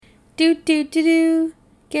Do do do do.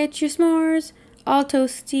 Get your s'mores, all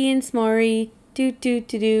toasty and s'morey. Do do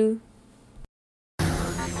do do.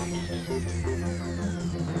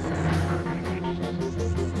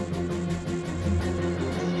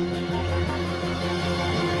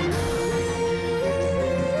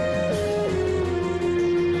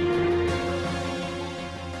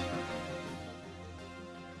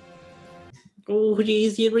 Oh,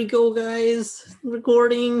 geez, here we go, guys.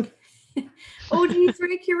 Recording. Oh, geez,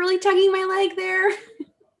 Rick, you're really tugging my leg there.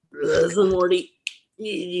 Listen, Morty,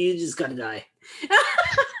 you just gotta die.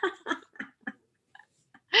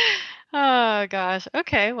 Oh gosh.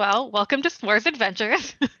 Okay, well, welcome to S'mores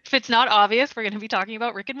Adventures. If it's not obvious, we're going to be talking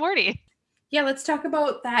about Rick and Morty. Yeah, let's talk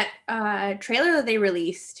about that trailer that they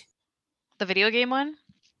released. The video game one?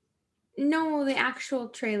 No, the actual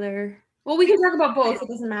trailer. Well, we can talk about both. It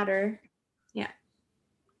doesn't matter.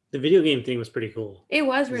 The video game thing was pretty cool. It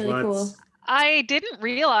was There's really cool. lots- I didn't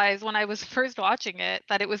realize when I was first watching it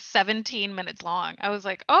that it was 17 minutes long. I was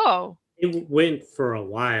like, oh, It went for a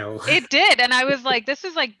while. it did. And I was like, this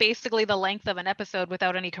is like basically the length of an episode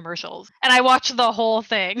without any commercials. And I watched the whole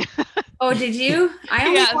thing. Oh, did you? I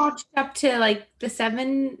only Yes. watched up to like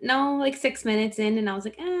 6 minutes in, and I was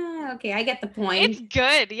like, okay, I get the point. It's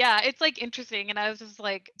good. Yeah, it's like interesting. And I was just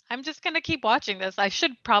like, I'm just going to keep watching this. I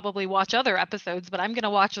should probably watch other episodes, but I'm going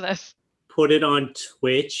to watch this. Put it on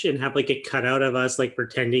Twitch and have like a cutout of us like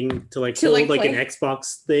pretending to like To, hold like, like an play.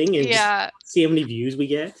 Xbox thing and Yeah. just see how many views we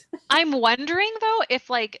get. I'm wondering though if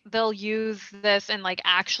like they'll use this and like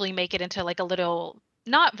actually make it into like a little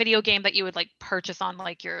not video game that you would like purchase on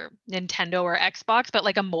like your Nintendo or Xbox, but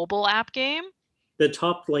like a mobile app game. The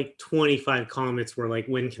top like 25 comments were like,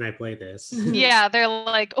 when can I play this? Mhm. Yeah, they're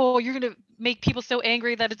like, oh, you're gonna make people so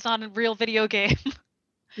angry that it's not a real video game.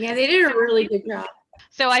 Yeah, they did a really good job.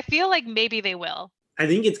 So I feel like maybe they will. I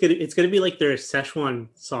think it's gonna be like their Szechuan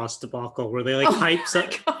sauce debacle where they like Oh hype my some,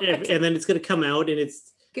 God. and then it's gonna come out and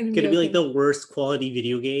it's gonna be like the worst quality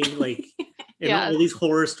video game, like and Yeah. all these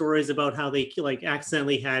horror stories about how they like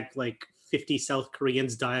accidentally had like 50 South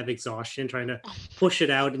Koreans die of exhaustion trying to push it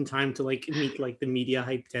out in time to like meet like the media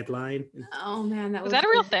hype deadline. Oh man, that Was was that a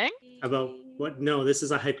real good. thing? About what? No, this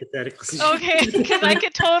is a hypothetical. Okay, because I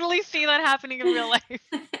could totally see that happening in real life.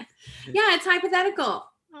 Yeah, it's hypothetical.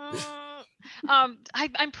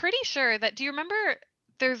 I'm pretty sure that. Do you remember?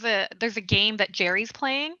 There's a game that Jerry's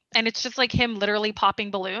playing, and it's just like him literally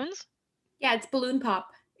popping balloons. Yeah, it's Balloon Pop.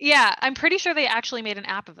 Yeah, I'm pretty sure they actually made an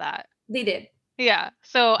app of that. They did. Yeah,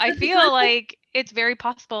 so I But the feel concept- like it's very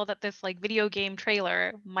possible that this like video game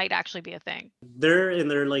trailer might actually be a thing.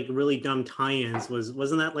 Their like really dumb tie-ins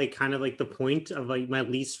wasn't that like kind of like the point of like my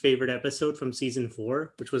least favorite episode from season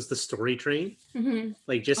 4, which was the story train. Mhm.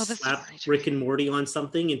 Like just Oh, the slap story Rick train. and Morty on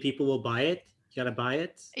something and people will buy it. You gotta buy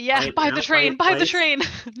it. Yeah, it buy now, the train, buy the twice. train.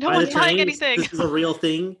 No Buy the one's buying train. anything. This is a real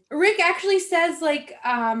thing. Rick actually says like,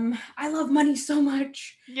 I love money so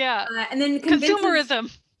much, Yeah, and then convinces-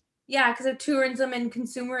 consumerism. Yeah, because of tourism and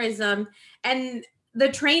consumerism, and the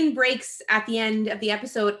train breaks at the end of the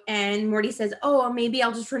episode, and Morty says, "Oh, maybe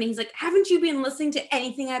I'll just run." He's like, "Haven't you been listening to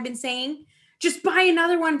anything I've been saying? Just buy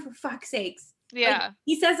another one for fuck's sakes." Like, Yeah.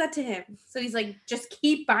 he says that to him, so he's like, "Just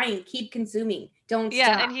keep buying, keep consuming, don't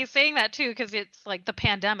Yeah, stop." and he's saying that too because it's like the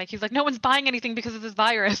pandemic. He's like, no one's buying anything because of this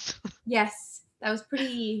virus. Yes, that was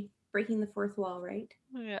pretty breaking the fourth wall, right?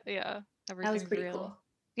 Yeah, yeah. That was Everything's pretty real. cool.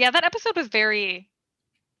 Yeah, that episode was very,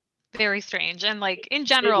 very strange. And like in It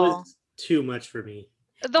general, was too much for me.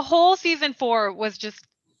 the whole season 4 was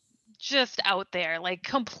just out there, like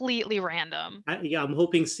completely random. I'm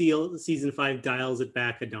hoping season 5 dials it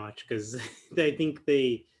back a notch because I think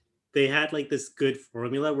they had like this good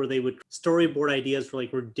formula where they would storyboard ideas for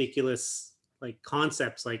like ridiculous like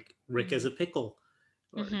concepts like Rick as a pickle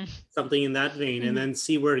or Mhm. something in that vein, and Mhm. then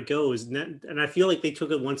see where it goes. And I feel like they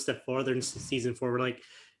took it one step farther in season 4. We're like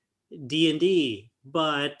D&D,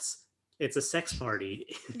 but it's a sex party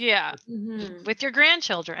Yeah, Mhm. with your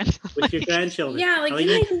grandchildren. with your grandchildren. Yeah, like Like,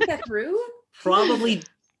 didn't you they think that through? probably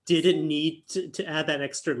didn't need to add that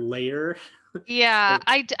extra layer. Yeah,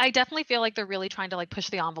 I definitely feel like they're really trying to like push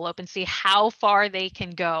the envelope and see how far they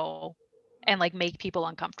can go and like make people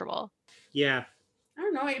uncomfortable. Yeah, I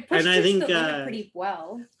don't know. It pushed I us think, the limit uh, pretty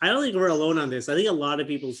well. I don't think we're alone on this. I think a lot of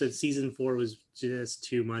people said season 4 was just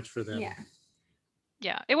too much for them. Yeah.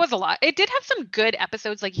 Yeah, it was a lot. It did have some good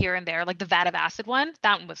episodes like here and there, like the Vat of Acid one.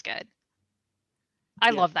 That one was good. I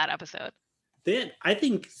Yeah. love that episode. I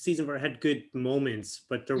think season 4 had good moments,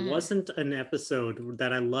 but there Mm. wasn't an episode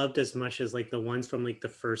that I loved as much as like the ones from like the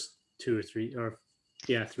first 2 or 3 or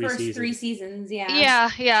three First seasons. 3 seasons, yeah. Yeah,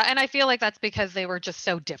 yeah, and I feel like that's because they were just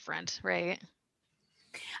so different, right?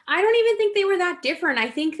 I don't even think they were that different. I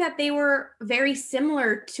think that they were very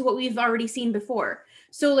similar to what we've already seen before.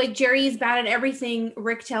 So like Jerry is bad at everything.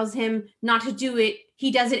 Rick tells him not to do it.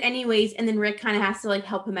 He does it anyways, and then Rick kind of has to like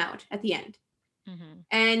help him out at the end.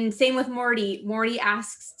 And same with Morty. Morty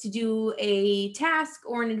asks to do a task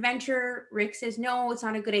or an adventure. Rick says no, it's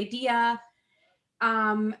not a good idea.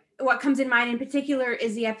 What comes in mind in particular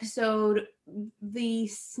is the episode, the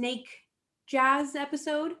Snake Jazz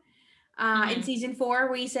episode. In season 4,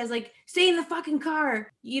 where he says like, stay in the fucking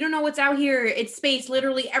car, you don't know what's out here, it's space,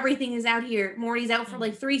 literally everything is out here. Morty's out for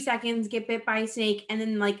like 3 seconds, get bit by a snake, and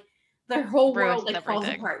then like the whole world like falls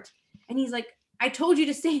apart, and he's like, I told you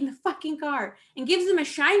to stay in the fucking car, and gives him a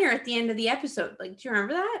shiner at the end of the episode. Like, do you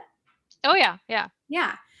remember that? Oh yeah.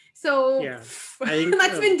 So Yeah, I think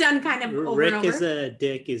that's been done kind of over Rick and over. is a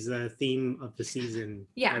dick is the theme of the season.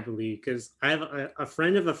 Yeah, I believe, because I have a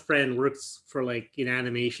friend of a friend works for like an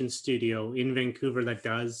animation studio in Vancouver that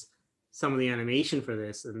does some of the animation for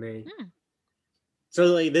this, and they so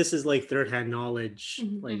like this is like third-hand knowledge,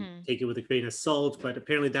 like take it with a grain of salt, but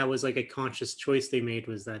apparently that was like a conscious choice they made,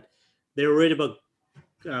 was that they were worried about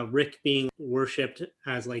Rick being worshipped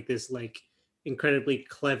as like this like incredibly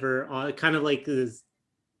clever, kind of like this,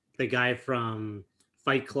 the guy from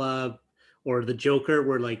Fight Club or the Joker,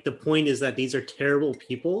 where like the point is that these are terrible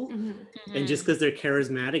people, and just because they're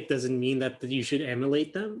charismatic doesn't mean that you should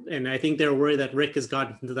emulate them. And I think they're worried that Rick has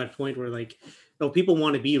gotten to that point where like, oh, people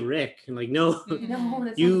want to be Rick, and like, no,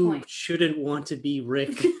 that's you shouldn't want to be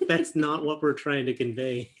Rick. That's not what we're trying to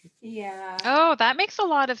convey. Yeah. Oh, that makes a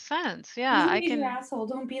lot of sense. Yeah, He's an asshole.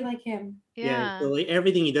 Don't be like him. Yeah. So like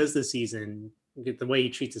everything he does this season, the way he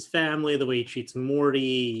treats his family, the way he treats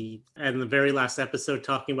Morty, and the very last episode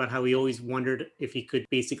talking about how he always wondered if he could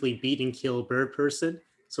basically beat and kill Bird Person.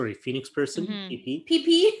 Sorry, Phoenix Person, PP.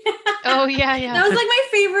 PP. Oh yeah. That was like my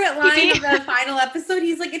favorite line of the final episode.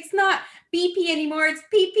 He's like, it's not BP anymore, it's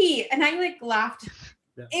PP. And I like laughed.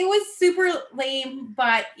 Yeah. It was super lame,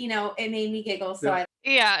 but you know, it made me giggle. So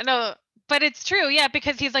but it's true, yeah,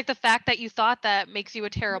 because he's like, the fact that you thought that makes you a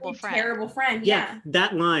terrible friend. Terrible friend, yeah.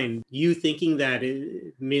 That line, you thinking that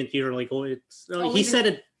it meant you're like, he said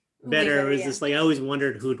it better. It was just like, I always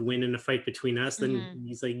wondered who'd win in a fight between us. Then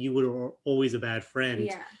he's like, you were always a bad friend.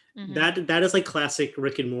 Yeah. That is like classic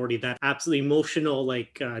Rick and Morty, that absolutely emotional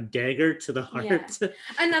like dagger to the heart. Yeah.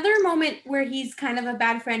 Another moment where he's kind of a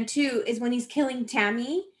bad friend too is when he's killing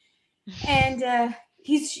Tammy, and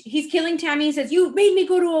he's killing Tammy. He says, you made me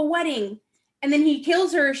go to a wedding, and then he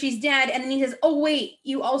kills her, she's dead, and then he says, oh wait,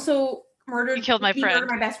 you also killed my friend,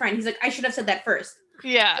 my best friend. He's like, I should have said that first.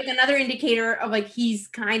 Yeah, like another indicator of like he's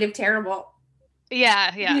kind of terrible.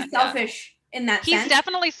 Yeah he's selfish in that sense. He's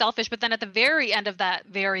definitely selfish, but then at the very end of that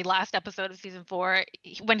very last episode of season 4,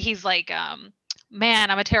 when he's like, man,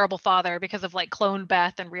 I'm a terrible father because of like clone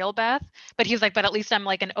Beth and real Beth, but he's like, but at least I'm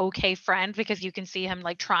like an okay friend, because you can see him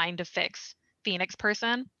like trying to fix Phoenix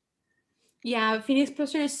Person. Yeah, Phoenix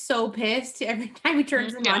Person is so pissed every time he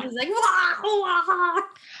turns him on. He's like, wah, wah.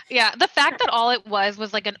 Yeah, the fact that all it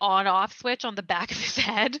was like an on-off switch on the back of his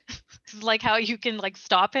head, like how you can like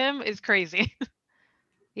stop him, is crazy.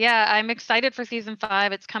 Yeah, I'm excited for season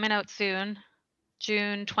 5. It's coming out soon,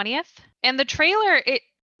 June 20th. And the trailer,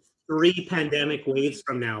 3 pandemic waves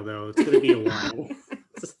from now, though. It's going to be a while.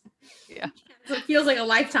 Yeah. So it feels like a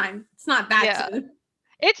lifetime. It's not that soon.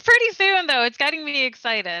 It's pretty soon, though. It's getting me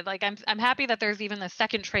excited. Like, I'm happy that there's even the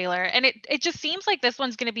second trailer. And it just seems like this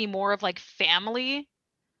one's going to be more of like family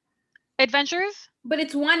adventures. But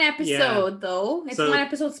it's one episode, though. It's one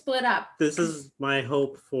episode split up. This is my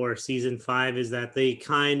hope for season 5, is that they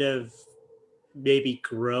kind of maybe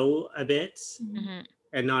grow a bit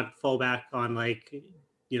and not fall back on like,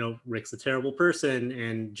 you know, Rick's a terrible person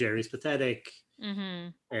and Jerry's pathetic.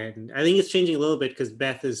 And I think it's changing a little bit because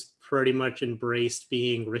Beth has pretty much embraced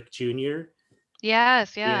being Rick Jr.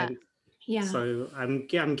 Yes, yeah. So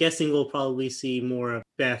I'm guessing we'll probably see more of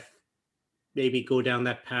Beth maybe go down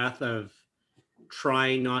that path of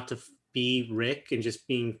trying not to be Rick and just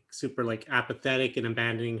being super like apathetic and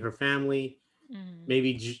abandoning her family.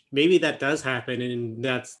 Maybe that does happen, and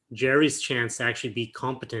that's Jerry's chance to actually be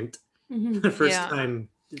competent the first time.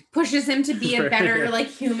 Pushes him to be a better like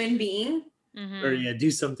human being. Or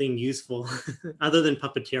do something useful other than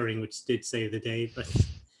puppeteering, which did save the day. But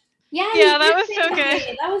that was so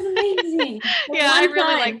good. That was amazing. I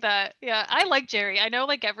really like that. Yeah, I like Jerry. I know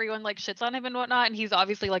like everyone like shits on him and whatnot, and he's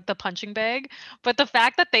obviously like the punching bag, but the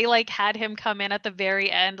fact that they like had him come in at the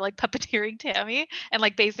very end like puppeteering Tammy and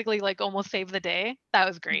like basically like almost save the day, that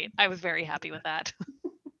was great. I was very happy with that.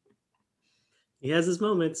 He has his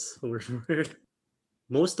moments.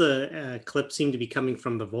 Most of the clips seem to be coming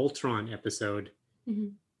from the Voltron episode.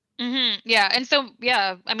 Yeah, and so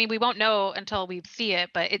yeah, I mean, we won't know until we see it,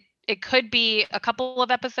 but it could be a couple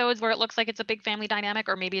of episodes where it looks like it's a big family dynamic,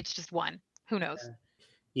 or maybe it's just one. Who knows?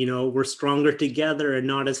 You know, we're stronger together and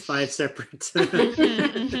not as five separate.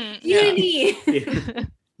 Yeah. Unity.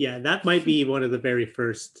 Yeah, that might be one of the very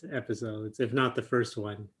first episodes, if not the first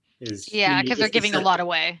one. Is Yeah, because they're just to giving a lot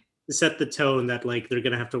away. set the tone that like they're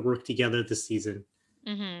gonna have to work together this season.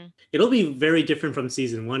 Mm-hmm. It'll be very different from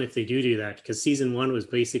season one if they do that, because season one was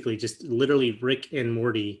basically just literally Rick and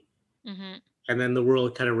Morty, Mm-hmm. and then the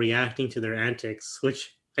world kind of reacting to their antics,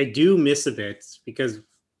 which I do miss a bit, because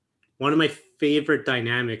one of my favorite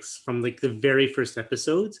dynamics from like the very first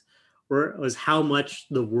episodes was how much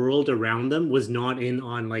the world around them was not in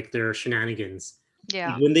on like their shenanigans.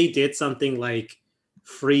 Yeah. When they did something like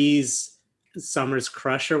freeze Summer's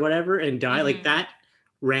crush or whatever and die, like that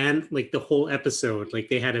ran like the whole episode. Like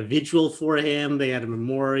they had a vigil for him, they had a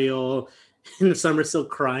memorial, and Summer's still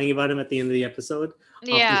crying about him at the end of the episode.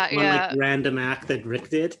 Yeah, One like yeah. random act that Rick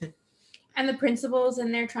did. And the principal's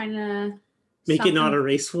in there trying to Make it not a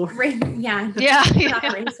race war. Yeah. Yeah.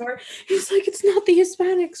 Not a race war. He's like, it's not the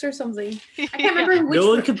Hispanics or something. I can't remember which No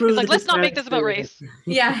one can prove Like, the let's not make Hispanics this about are- race.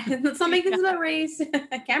 Yeah, let's not make this about race.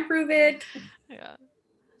 I can't prove it. Yeah.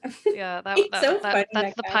 Yeah, It's so funny,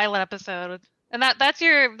 that's that the guy. pilot episode. And that's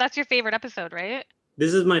your favorite episode, right?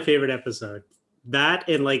 This is my favorite episode. That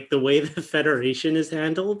and like the way the Federation is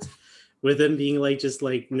handled, with them being like just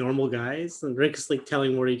like normal guys, and Rick's like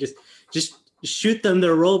telling Morty just shoot them,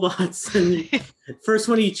 they're robots. And first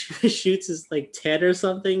one he shoots is like Ted or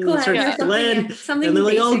something. Glenn, And starts yeah. Glenn, Something and they're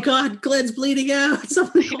like, "Oh basic. God, Glenn's bleeding out!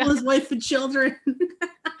 Someone call his wife and children."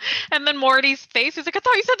 And then Morty's face, he's like, I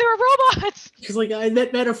thought you said they were robots. She's like, "I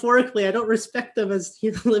meant metaphorically. I don't respect them as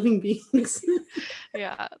living beings."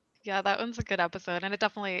 Yeah. Yeah, that one's a good episode. And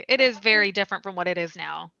it is very different from what it is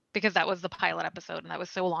now, because that was the pilot episode and that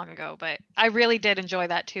was so long ago. But I really did enjoy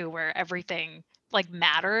that too, where everything like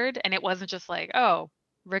mattered and it wasn't just like, oh,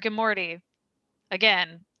 Rick and Morty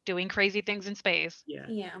again doing crazy things in space. Yeah.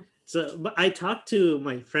 Yeah. So, but I talked to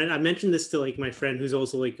my friend. I mentioned this to like my friend who's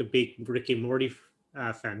also like a big Rick and Morty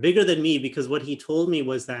fan, bigger than me, because what he told me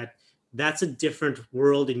was that that's a different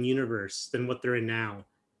world and universe than what they're in now.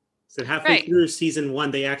 So halfway Right. through season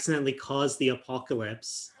one, they accidentally caused the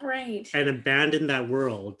apocalypse Right. and abandoned that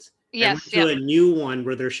world. And Yes. went to Yeah. a new one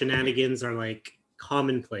where their shenanigans are like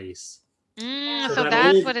commonplace. So that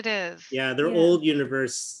that's old- what it is. Yeah, their Yeah. old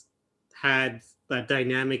universe had that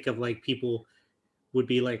dynamic of like people would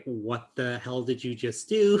be like, "What the hell did you just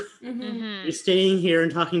do? Mhm. Mhm. You're staying here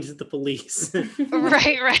and talking to the police."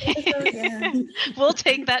 Right, right. Yeah. We'll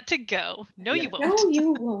take that to go. No, Yeah. you won't. No,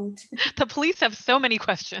 you won't. The police have so many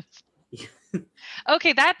questions. Yeah.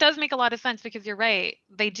 Okay, that does make a lot of sense because you're right.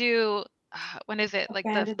 They do. When is it? Like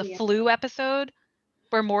Abandoned the the flu episode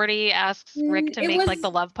where Morty asks Rick to It make like was-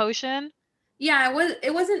 the love potion. Yeah,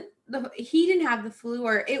 it wasn't he didn't have the flu,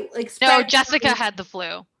 or it like No, spread Jessica through- had the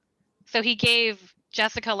flu. So he gave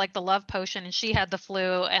Jessica like the love potion and she had the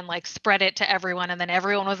flu and like spread it to everyone and then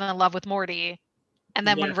everyone was in love with Morty. And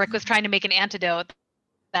then when Yeah. Rick was trying to make an antidote,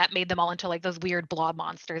 that made them all into like those weird blob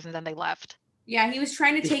monsters and then they left. Yeah, he was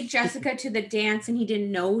trying to take Jessica to the dance and he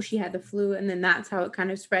didn't know she had the flu, and then that's how it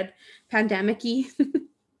kind of spread pandemic-y.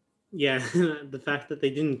 Yeah, the fact that they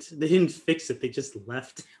didn't fix it, they just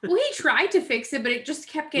left Well, he tried to fix it, but it just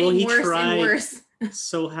kept Well, getting he worse tried. and worse.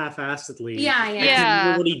 so half-assedly. Yeah, I yeah. can't Yeah.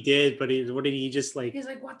 remember what he did, but what did he just like? He's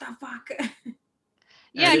like, what the fuck?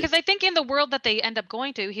 Yeah, did- because I think in the world that they end up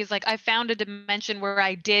going to, he's like, I found a dimension where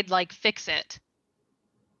I did like fix it.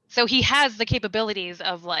 So he has the capabilities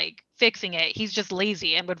of like fixing it. He's just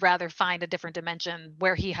lazy and would rather find a different dimension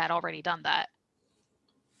where he had already done that.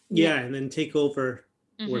 Yeah, and then take over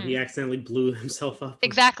where Mhm. he accidentally blew himself up.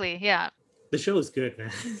 Exactly. Yeah. The show is good,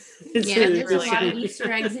 man. Yeah, it's there's really a lot of good.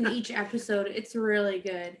 Easter eggs in each episode. It's really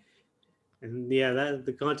good. And yeah, that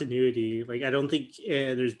the continuity. Like, I don't think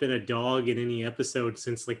there's been a dog in any episode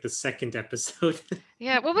since like the second episode.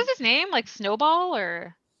 Yeah. What was his name? Like Snowball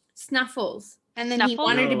or? Snuffles. And then he Snuffles?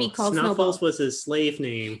 wanted to be No, called Snuffles Snowball. was his slave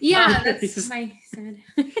name. Yeah, that's what I said.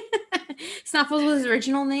 Snuffles was his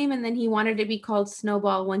original name, and then he wanted to be called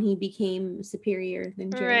Snowball when he became superior than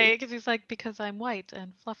Jerry. Right. Because he's like, because I'm white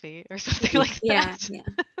and fluffy or something like Yeah, that. yeah.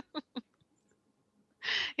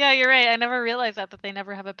 Yeah, you're right. I never realized that they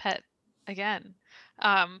never have a pet again.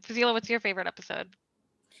 Fazila, what's your favorite episode?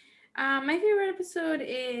 My favorite episode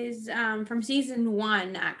is from season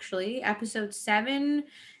 1, actually, episode 7,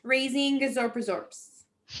 Raising Gazorpazorps.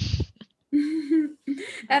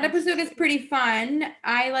 That episode is pretty fun.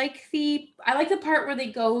 I like the part where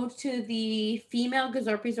they go to the female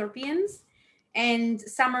Gazorpazorpians and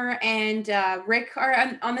Summer and Rick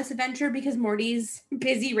are on this adventure because Morty's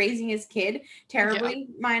busy raising his kid terribly,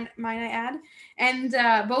 might I add. And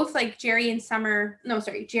both like Jerry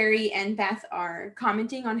and Beth are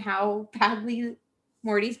commenting on how badly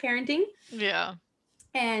Morty's parenting. Yeah.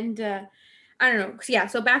 And I don't know. Yeah,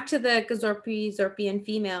 so back to the Zorpian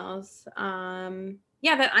females.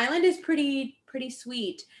 Yeah, that island is pretty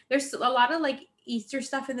sweet. There's a lot of like Easter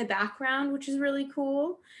stuff in the background, which is really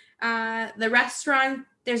cool. The restaurant,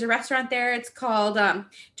 there's a restaurant there. It's called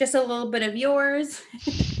Just a Little Bit of Yours.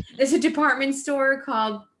 There's a department store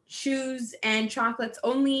called Shoes and Chocolates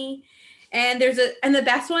Only. And the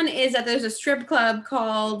best one is that there's a strip club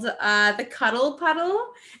called the Cuddle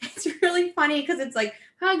Puddle. It's really funny because it's like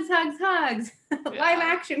hugs, live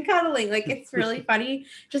action cuddling. Like it's really funny.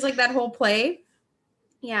 Just like that whole play.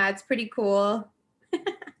 Yeah, it's pretty cool.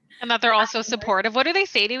 And that they're also supportive. What do they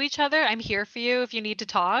say to each other? I'm here for you if you need to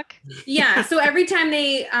talk. Yeah. So every time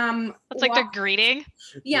they it's like their greeting.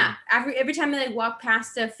 Yeah. Every time they walk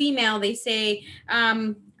past a female, they say,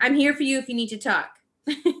 I'm here for you if you need to talk.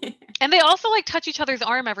 And they also like touch each other's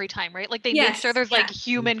arm every time, right? Like they make sure there's like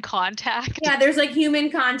human contact. Yeah, there's like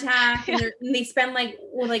human contact, and they spend like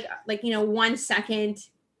 1 second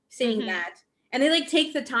saying that, and they like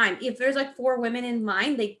take the time. If there's like 4 women in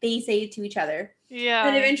line, they say it to each other. Yeah.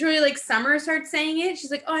 And eventually, like Summer starts saying it. She's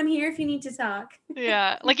like, "Oh, I'm here if you need to talk."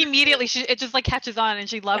 Yeah, like immediately, it just like catches on, and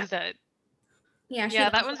she loves it. Yeah, yeah,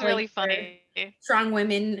 that one's really funny. Strong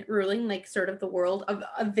women ruling like sort of the world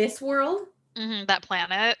of this world. That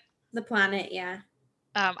planet. The planet, yeah.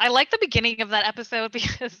 I like the beginning of that episode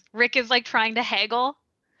because Rick is like trying to haggle,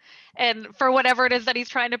 and for whatever it is that he's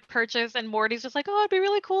trying to purchase, and Morty's just like, "Oh, it'd be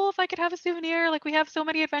really cool if I could have a souvenir. Like we have so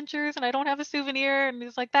many adventures, and I don't have a souvenir." And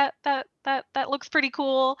he's like, "That looks pretty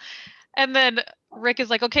cool." And then Rick is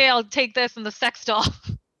like, "Okay, I'll take this," and the sex doll.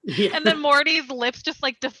 Yeah. And then Morty's lips just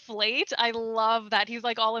like deflate. I love that. He's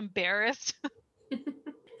like all embarrassed.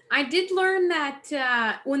 I did learn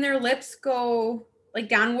that when their lips go like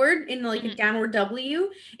downward in like a downward W,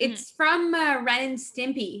 it's from Ren and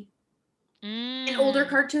Stimpy, an older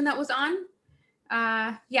cartoon that was on.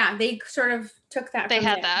 Yeah, they sort of took that. They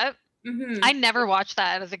had that. I never watched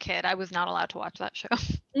that as a kid. I was not allowed to watch that show.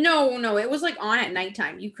 No, it was like on at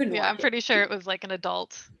nighttime. You couldn't. Yeah, I'm pretty sure it was like an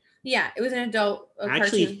adult. Yeah, it was an adult I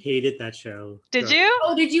actually hated that show. Did you?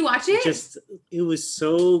 Oh, did you watch it? It was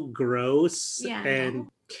so gross and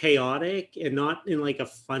chaotic, and not in like a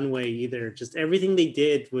fun way either. Just everything they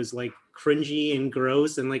did was like cringy and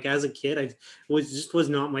gross, and like as a kid I was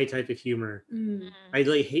not my type of humor. I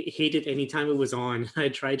like hated anytime it was on. I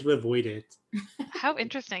tried to avoid it. How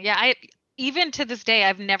interesting. Yeah, I even to this day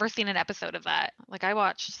I've never seen an episode of that. Like I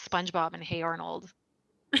watched SpongeBob and Hey Arnold.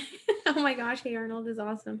 Oh my gosh, Hey Arnold is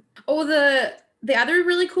awesome. Oh, the other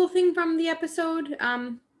really cool thing from the episode,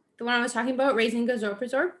 the one I was talking about, Raising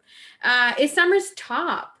Gazorpazorp, is Summer's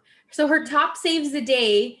top. So her top saves the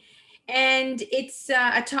day, and it's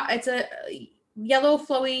a yellow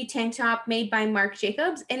flowy tank top made by Marc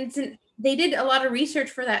Jacobs, and they did a lot of research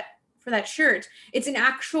for that shirt. It's an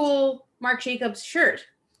actual Marc Jacobs shirt.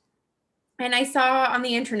 And I saw on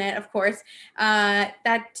the internet, of course,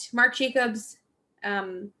 that Marc Jacobs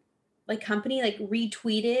like company like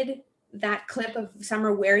retweeted that clip of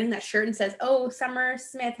Summer wearing that shirt and says, "Oh, Summer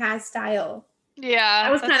Smith has style." Yeah,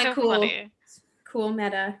 that was kind of cool. Funny. Cool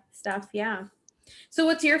meta stuff. Yeah. So,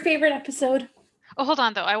 what's your favorite episode? Oh, hold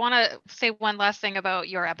on though. I want to say one last thing about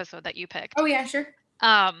your episode that you picked. Oh yeah, sure.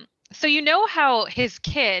 So you know how his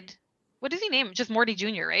kid, what does he name? Just Morty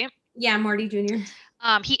Jr., right? Yeah, Morty Jr.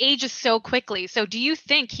 He ages so quickly. So do you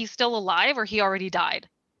think he's still alive or he already died?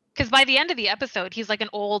 Because by the end of the episode, he's like an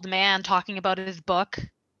old man talking about his book.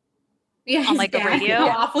 Yeah, on like the radio. How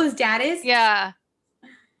awful his dad is. Yeah.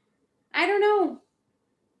 I don't know.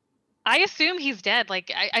 I assume he's dead.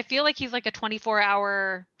 Like I feel like he's like a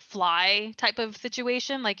 24-hour fly type of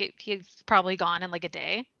situation. Like he's probably gone in like a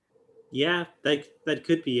day. Yeah, that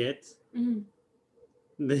could be it.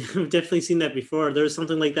 I've definitely seen that before. There was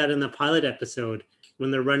something like that in the pilot episode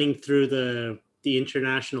when they're running through the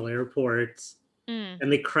international airport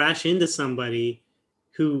and they crash into somebody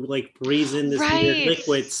who like breathes in this weird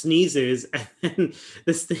liquid, sneezes, and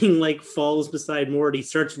this thing like falls beside Morty,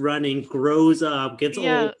 starts running, grows up, gets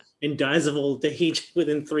old, and dies of old age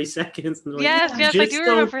within 3 seconds. Like, yes, I do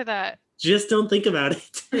remember that. Just don't think about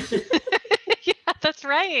it. Yeah, that's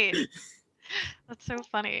right. That's so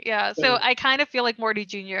funny. Yeah, so I kind of feel like Morty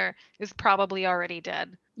Jr. is probably already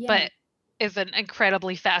dead, but is an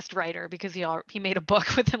incredibly fast writer because he made a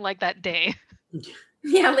book within like that day.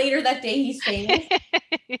 Yeah, later that day he's famous.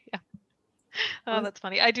 Oh, that's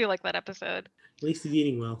funny. I do like that episode. At least he's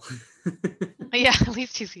eating well. Yeah, at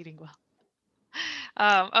least he's eating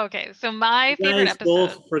well. Okay, so my You favorite guys episode.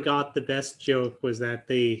 both forgot the best joke was that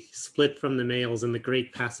they split from the males in the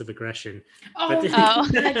great passive aggression. Oh, But- Oh.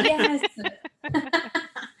 yes.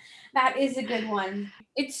 That is a good one.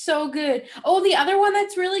 It's so good. Oh, the other one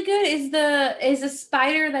that's really good is a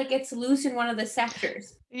spider that gets loose in one of the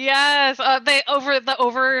sectors. Yes, they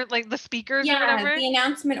over like the speakers or Yeah, whatever. the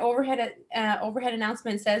announcement overhead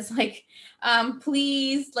announcement says like,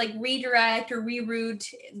 please like redirect or reroute.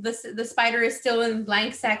 The spider is still in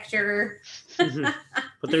blank sector.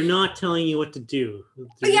 But they're not telling you what to do.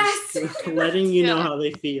 They're Yes. just letting you know Yeah. how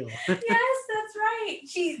they feel. Yes, that's right.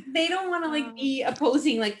 They don't want to like be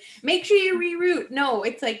opposing. Like, make sure you reroute. No,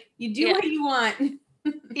 it's like you do Yeah. what you want.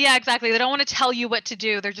 Yeah, exactly. They don't want to tell you what to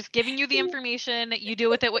do. They're just giving you the information. You do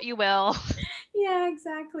with it what you will. Yeah,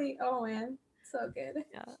 exactly. Oh man, so good.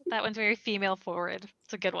 Yeah, that one's very female forward.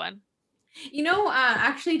 It's a good one. You know,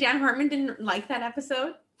 actually, Dan Hartman didn't like that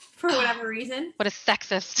episode for whatever reason. What a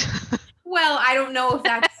sexist. Well, I don't know if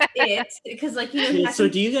that's it because, like, you know, he Yeah, has so to-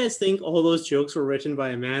 do you guys think all those jokes were written by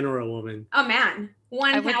a man or a woman? a man.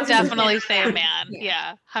 1,000% I would definitely say a man.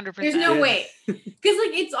 Yeah, 100%. There's no Yeah. way because,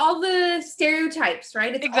 like, it's all the stereotypes,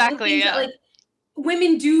 right? It's all the Exactly, things yeah. that, like,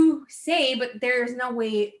 women do say, but there's no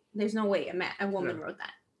way a woman No. wrote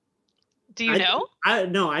that. Do you know?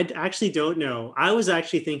 No, I actually don't know. I was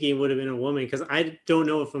actually thinking it would have been a woman because I don't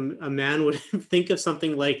know if a man would think of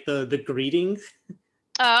something like the greeting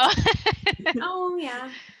Oh. Oh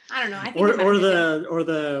yeah, I don't know. I think or a man or did the or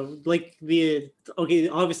the like the okay,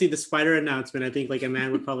 obviously the spider announcement. I think like a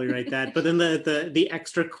man would probably write that, but then the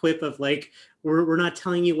extra quip of like we're not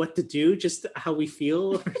telling you what to do, just how we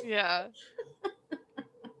feel. Yeah.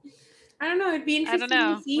 I don't know. It'd be I interesting. don't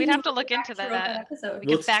know. To see We'd who have to the look into actor wrote that. episode. We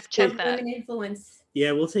We'll can fact check With that. women influence.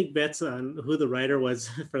 Yeah, we'll take bets on who the writer was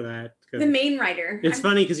for that. 'cause The main writer. it's I'm-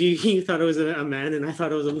 funny because you thought it was a man and I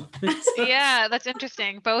thought it was a woman. so- Yeah, that's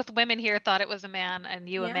interesting. Both women here thought it was a man, and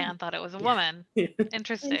you, a Yeah. man, thought it was a Yeah. woman.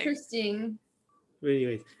 Interesting. Interesting. But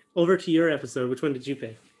anyways, over to your episode. Which one did you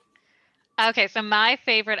pick? Okay, so my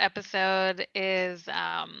favorite episode is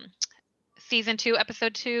season 2,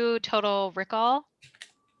 episode 2, Total Recall,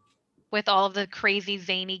 with all of the crazy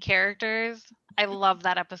zany characters. I love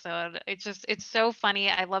that episode. It's so funny.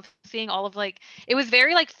 I love seeing all of like it was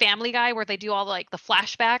very like Family Guy where they do all like the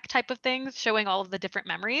flashback type of things, showing all of the different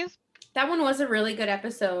memories. That one was a really good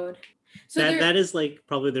episode. So that there, that is like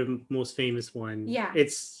probably the most famous one. Yeah.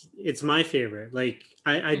 It's my favorite. Like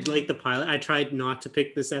I Mhm. like the pilot. I tried not to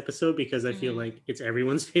pick this episode because I feel Mhm. like it's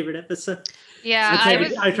everyone's favorite episode. Yeah,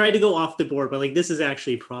 I tried to go off the board, but like this is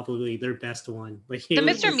actually probably their best one. Like the it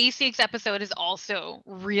was Mr. just- Meeseeks episode is also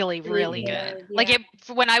really, Really really good. good, Like yeah.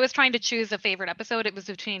 when I was trying to choose a favorite episode, it was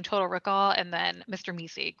between Total Recall and then Mr.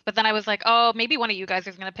 Meeseek. But then I was like, oh, maybe one of you guys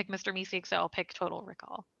is gonna pick Mr. Meeseek, so I'll pick Total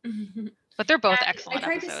Recall. But they're both I excellent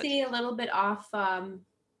tried episodes. to stay a little bit off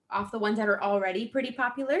the ones that are already pretty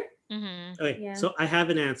popular. Hmm. Okay, Yeah. so I have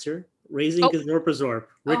an answer. Raising Oh. Gazorpazorp,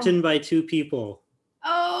 written by two people.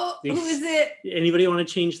 Oh, who is it? Anybody want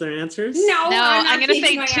to change their answers? No, No, I'm I'm gonna say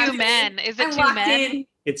changing my 2 answer. men. Is it I'm 2 locked men? in.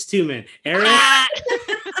 It's 2 men. Eric, Ah!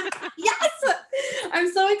 Yes, I'm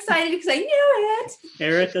so excited because I knew it.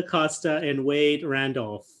 Eric Acosta, and Wade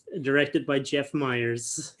Randolph, directed by Jeff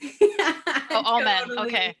Myers. Oh, all men. Totally.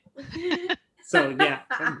 Okay. So yeah,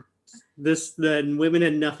 this the women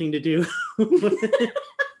had nothing to do.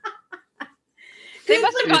 They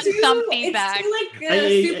must have gotten some It's feedback. too like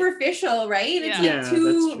I- superficial, right? It's Yeah. like Yeah,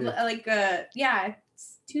 too that's true. like yeah,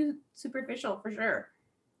 it's too superficial for sure.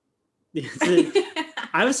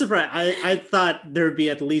 I was surprised. I thought there would be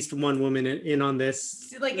at least one woman in on this.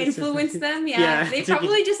 To, like influence them, yeah. Yeah, They to get-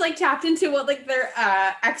 probably just like tapped into what like their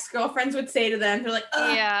ex-girlfriends would say to them. They're like,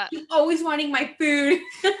 "Ugh, Yeah. you're always wanting my food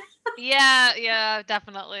Yeah,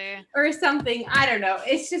 definitely. or something. I don't know.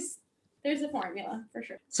 It's just there's a formula for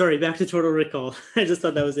sure. Sorry, back to Total Recall. I just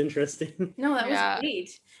thought that was interesting. No, that Yeah. was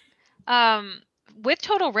great. With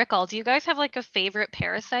Total Recall, do you guys have like a favorite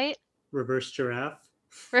parasite? Reverse giraffe.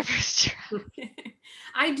 Reverse giraffe.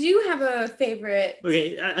 I do have a favorite.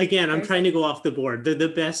 Okay, again, I'm trying to go off the board. The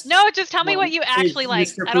best. No, just tell me one what you is actually like.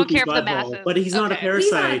 Mr. I don't Poopy care if the Butthole, masses. but he's not a Okay.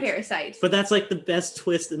 He's not a parasite. parasite. But that's like the best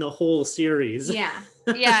twist in the whole series. Yeah.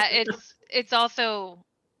 Yeah, it's also,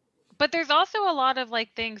 but there's also a lot of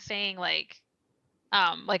like things saying like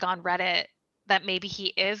on Reddit that maybe he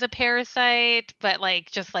is a parasite, but like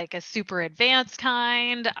just like a super advanced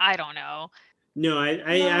kind. I don't know. No, I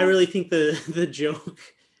No. really think the joke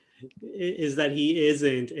is that he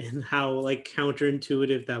isn't, and how like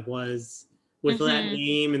counterintuitive that was with that Mhm.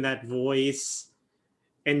 name and that voice.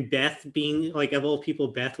 and Beth being like, of all people,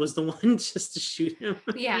 Beth was the one just to shoot him.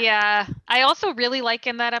 Yeah. Yeah. I also really like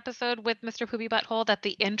in that episode with Mr. Poopy Butthole that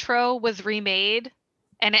the intro was remade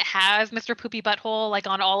and it has Mr. Poopy Butthole like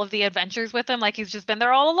on all of the adventures with him, like he's just been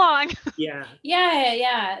there all along. Yeah.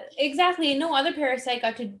 Yeah, exactly. No other parasite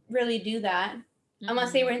got to really do that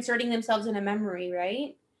unless they were inserting themselves in a memory,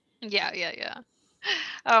 right? Yeah.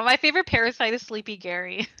 My favorite parasite is Sleepy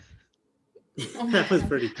Gary. Oh my That was God.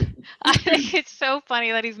 pretty cool. I think it's so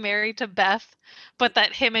funny that he's married to Beth, but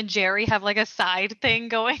that him and Jerry have like a side thing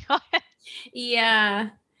going on. Yeah.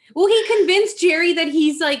 Well, he convinced Jerry that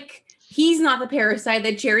he's not the parasite,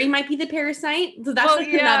 that Jerry might be the parasite. So that's Well, like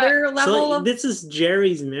yeah. another level So of this is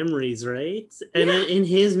Jerry's memories, right? And Yeah. in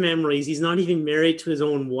his memories, he's not even married to his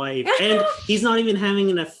own wife, and he's not even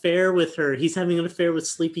having an affair with her. He's having an affair with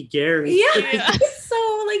Sleepy Gary. Yeah.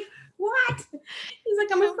 So like what? He's like,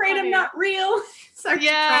 I'm So afraid funny. I'm not real. Starts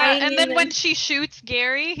Yeah, crying and then when she shoots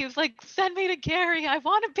Gary, he was like, "Send me to Gary. I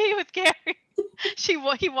want to be with Gary."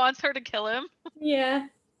 He wants her to kill him. Yeah.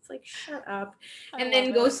 It's like, shut up. I And then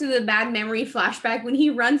love goes to the bad memory flashback when he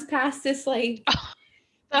runs past this like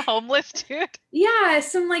the homeless dude. yeah,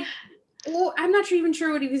 some like well, I'm not even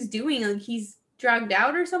sure what he was doing. Like he's drugged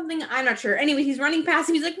out or something. I'm not sure. Anyway, he's running past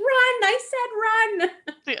him. He's like, run! I said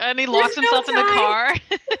run. And he locks There's no himself in the time. car.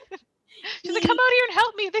 She's like, "Come out here and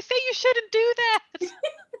help me. They say you shouldn't do that."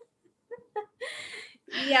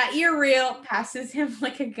 Yeah, you're real. Passes him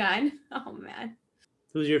like a gun. Oh man.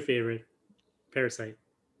 Who's your favorite parasite?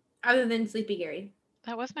 Other than Sleepy Gary.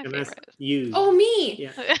 That was my And that's favorite. you. Oh, me.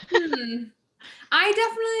 Yeah. I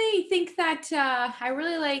definitely think that I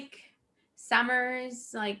really like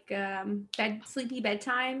Summer's like sleepy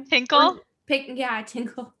bedtime. Tinkle? Yeah,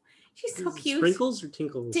 Tinkle. She's so Is it cute. Sprinkles or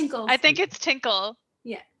Tinkles? Tinkles. I think it's Tinkle.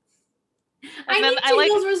 I and then think I like-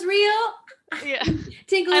 Tinkles was real. Yeah.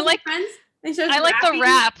 Tinkles I and like- friends. And she was I like the rapping.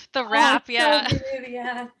 rap. The Oh, rap, it's yeah. so good,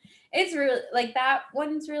 yeah. It's really like that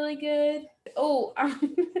one's really good. Oh,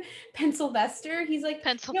 Pencilvester. He's like,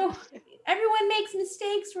 Pencil. no, everyone makes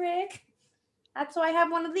mistakes, Rick. That's why I have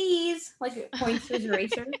one of these. Like it points to his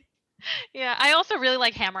eraser. Yeah, I also really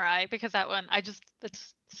like Hammer Eye because that one,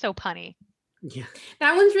 it's so punny. Yeah.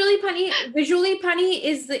 That one's really punny. Visually punny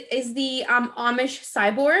is the Amish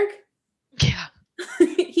cyborg. Yeah.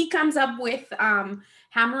 He comes up with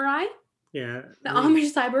Hammer Eye. Yeah. The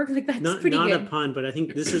Amish cyborg, like that's Not pretty good. a pun, but I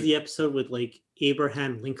think this is the episode with like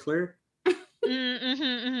Abraham Linkler.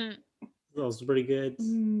 Mm-hmm. That was pretty good.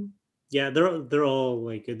 Mm, Yeah, they're all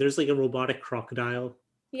like there's like a robotic crocodile.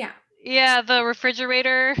 yeah. Yeah, the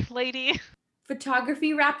refrigerator lady.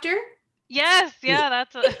 Photography raptor. Yes, yeah,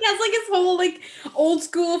 that's He has like his whole like old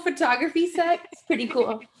school photography set. It's pretty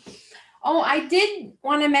cool. Oh, I did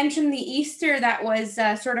want to mention the Easter that was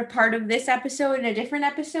sort of part of this episode in a different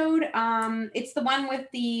episode. It's the one with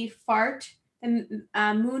the fart, the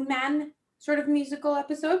Moon Man sort of musical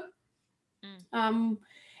episode.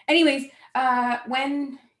 Anyways,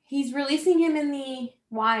 when he's releasing him in the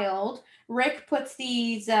wild, Rick puts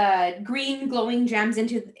these green glowing gems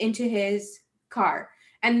into his car.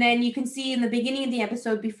 And then you can see in the beginning of the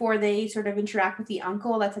episode, before they sort of interact with the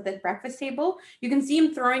uncle that's at the breakfast table, you can see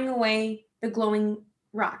him throwing away the glowing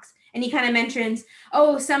rocks. And he kind of mentions,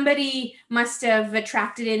 oh, somebody must have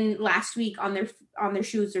attracted in last week on their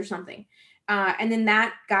shoes or something. And then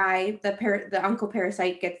that guy, the uncle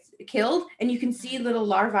parasite, gets killed, and you can see little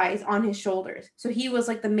larvae on his shoulders. So he was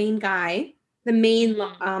like the main guy, the main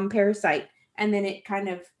parasite, and then it kind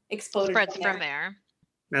of exploded. spreads from there.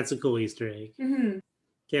 That's a cool Easter egg. Mm-hmm.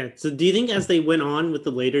 Yeah. So do you think as they went on with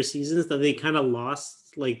the later seasons that they kind of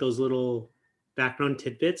lost like those little background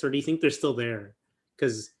tidbits, or do you think they're still there?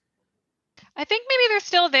 Because I think maybe they're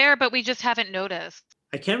still there, but we just haven't noticed.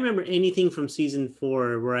 I can't remember anything from season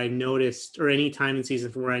 4 where I noticed, or any time in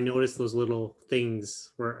season 4 where I noticed those little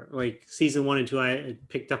things. Where like season 1 and 2, I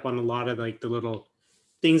picked up on a lot of like the little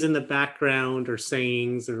things in the background or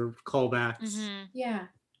sayings or callbacks. Mm-hmm. Yeah.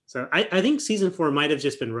 So I think season 4 might have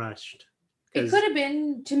just been rushed. It 'Cause, could have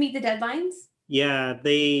been to meet the deadlines. yeah,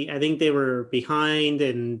 I think they were behind,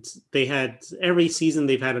 and they had every season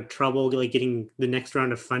they've had a trouble like getting the next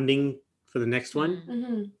round of funding for the next one.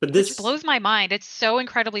 Mm-hmm. But this Which blows my mind. It's so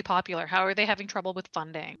incredibly popular. How are they having trouble with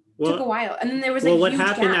funding? well, Took a while, and then there was well, a what huge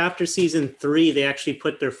happened gap. after season 3, they actually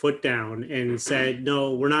put their foot down and said,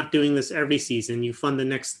 no, we're not doing this every season. You fund the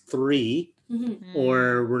next 3 Mm-hmm.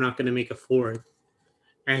 or we're not going to make a 4th.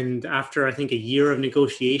 And after, I think, a year of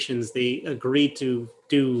negotiations, they agreed to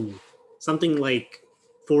do something like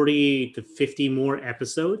 40 to 50 more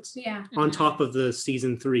episodes Yeah. on Mhm. top of the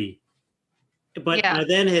season 3. But Yeah. by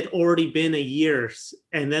then it had already been a year,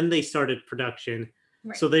 and then they started production.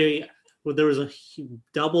 Right. So they well, there was a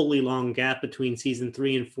doubly long gap between season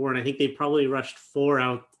 3 and 4, and I think they probably rushed 4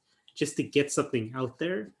 out just to get something out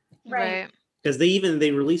there. Right. Because they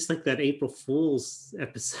released like that April Fool's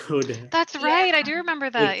episode. That's right. I do remember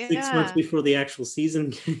that. Like 6 months before the actual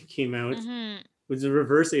season came out. Mhm. It was a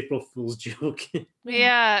reverse April Fool's joke.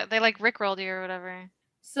 Yeah, they like rickrolled you or whatever.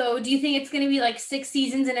 So do you think it's going to be like 6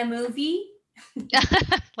 seasons in a movie?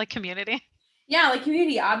 Like Community. Yeah, like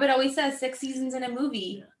Community. Abed always says 6 seasons in a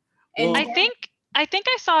movie. And Well- I think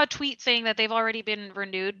I saw a tweet saying that they've already been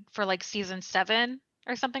renewed for like season 7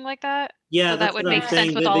 or something like that. Yeah, So that's that would what I'm make saying.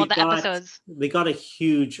 sense with They all of the got- episodes. They got a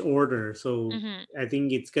huge order, so Mhm. I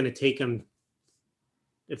think it's going to take them,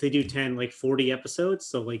 if they do 10, like 40 episodes,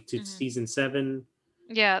 so like to Mhm. season 7.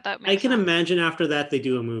 Yeah, that makes I can sense. imagine after that they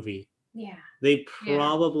do a movie. yeah, They Yeah.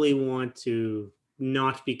 probably want to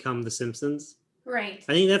not become The Simpsons. right.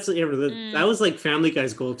 I think that was like Family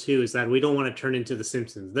Guy's goal too, is that we don't want to turn into The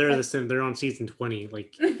Simpsons. They're on season 20.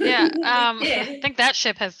 Like, Yeah, They I did. think that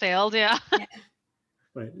ship has sailed. Yeah.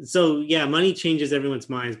 but so yeah, money changes everyone's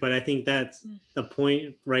minds, but I think that's Mm. the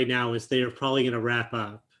point right now is they are probably going to wrap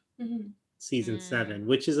up Mhm. season Mm. 7,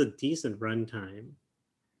 which is a decent runtime.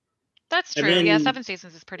 That's And true. Yeah, then 7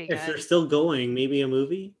 seasons is pretty If they're good. still going, maybe a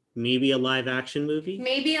movie, maybe a live action movie.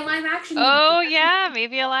 Maybe a live action. Oh movie. yeah,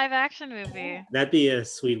 maybe a live action movie. That'd be a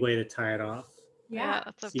sweet way to tie it off. Yeah.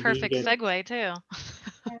 That's a See, we perfect get- segue too.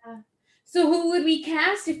 Yeah. So who would we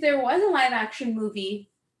cast if there was a live action movie?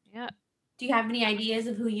 Yeah. Do you have any ideas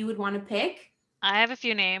of who you would want to pick? I have a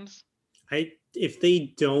few names. If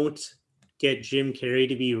they don't get Jim Carrey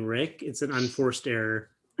to be Rick, it's an unforced error.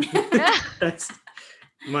 That's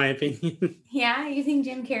my opinion. Yeah, you think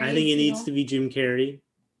Jim Carrey? I think it needs to be Jim Carrey.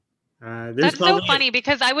 There's That's so probably funny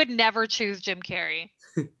because I would never choose Jim Carrey.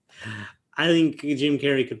 I think Jim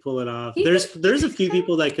Carrey could pull it off. He There's a few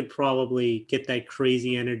people that could probably get that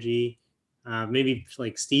crazy energy. Maybe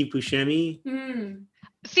like Steve Buscemi. Hmm.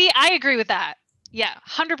 See, I agree with that. Yeah,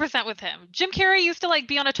 100% with him. Jim Carrey used to like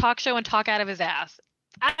be on a talk show and talk out of his ass.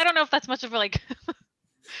 I don't know if that's much of a like.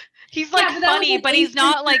 He's like Yeah, but that was funny, like but he's Ace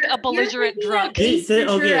not like Ventura. a belligerent You're drunk. thinking Ace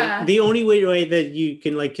Ventura. The only way that you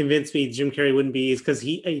can like convince me Jim Carrey wouldn't be is because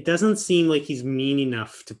he doesn't seem like he's mean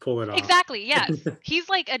enough to pull it off. Exactly. Yes, he's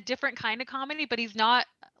like a different kind of comedy, but he's not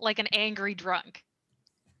like an angry drunk.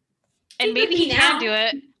 And He could maybe be he can now. do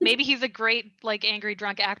it. Maybe he's a great like angry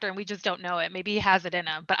drunk actor, and we just don't know it. Maybe he has it in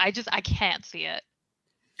him, but I can't see it.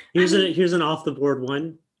 Here's an off the board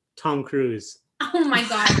one. Tom Cruise. Oh my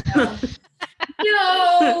God,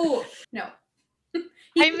 no, no.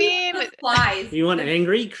 He I could be mean- one of the flies. You want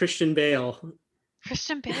angry? Christian Bale.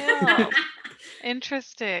 Christian Bale.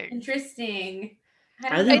 Interesting. Interesting.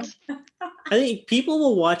 I don't think- know. I think people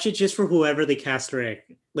will watch it just for whoever they cast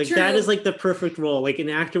Rick. Like that True. is like the perfect role. Like an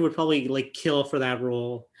actor would probably like kill for that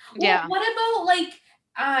role. Well, Yeah. what about like,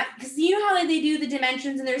 because you know how like they do the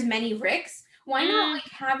dimensions and there's many Ricks. Why not Mm.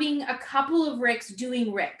 like having a couple of Ricks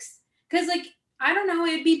doing Ricks? Because like I don't know,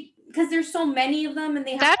 it'd be because there's so many of them and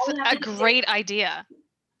they have That's all have, a like, great idea.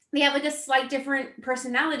 They have like a slight different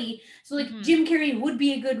personality. So like Mhm. Jim Carrey would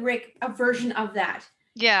be a good Rick, a version of that.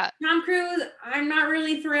 Yeah. Tom Cruise, I'm not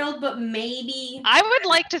really thrilled, but maybe. I would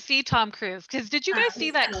like to see Tom Cruise because did you guys see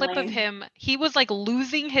he's that kinda clip of lame. him? He was like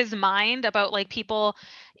losing his mind about like people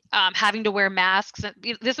having to wear masks. And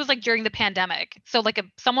this was like during the pandemic. So like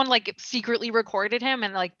someone like secretly recorded him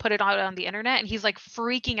and like put it out on the internet, and he's like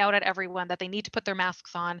freaking out at everyone that they need to put their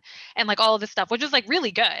masks on and like all of this stuff, which is like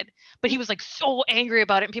really good. But he was like so angry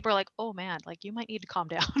about it, and people are like, "Oh man, like you might need to calm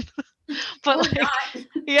down." But Or like, not.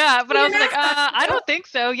 yeah, but Put I your was like, mask on, I you know? don't think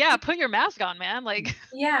so. Yeah, put your mask on, man. Like,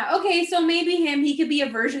 Yeah. Okay. So maybe him. He could be a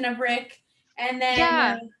version of Rick. And then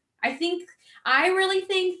Yeah. I really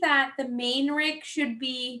think that the main Rick should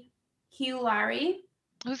be Hugh Laurie,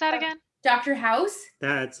 who's that again? Dr. House.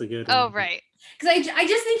 That's a good Oh, one. right. Because I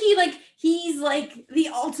just think he's like the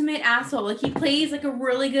ultimate asshole. Like he plays like a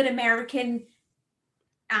really good American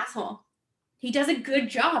asshole. He does a good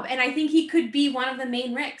job. And I think he could be one of the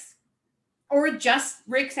main Ricks. Or just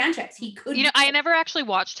Rick Sanchez. He could You know, be. I never actually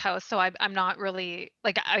watched House, so I'm not really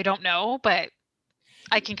like I don't know, but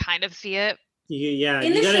I can kind of see it. Yeah, In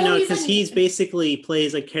you the gotta show, know he's because like- he's basically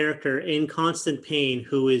plays a character in constant pain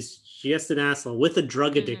who is just an asshole with a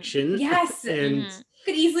drug Mhm. addiction. Yes. and Mhm.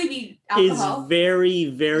 Could easily be is alcohol. very,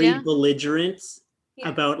 very Yeah. belligerent Yeah.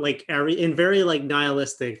 about like and very like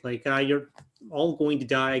nihilistic. Like you're all going to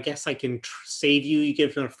die. I guess I can save you. You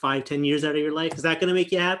give another 5-10 years out of your life. Is that gonna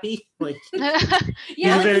make you happy? Like Yeah,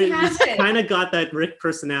 he's like he has it. kind of got that Rick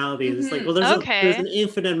personality. It's like, Mhm. well, there's Okay. an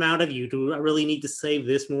infinite amount of you. Do I really need to save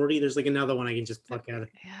this Morty? There's like another one I can just pluck out.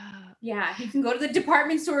 Yeah. Yeah, you can go to the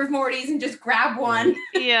department store of Morty's and just grab one.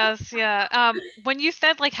 Yes, yeah. When you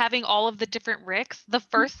said like having all of the different Ricks, the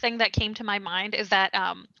first thing that came to my mind is that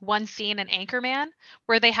one scene in Anchorman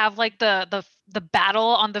where they have like the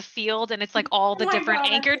battle on the field and it's like all the my different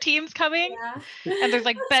God, anchor teams coming, Yeah. and there's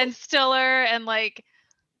like Ben Stiller and like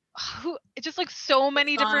who it's just like so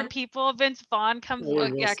many Vaughn. different people. Vince Vaughn comes,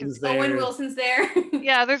 Owen yeah, Wilson's Owen there. Wilson's there.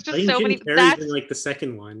 yeah. There's I just think so Jim many. Carrey's That's in like the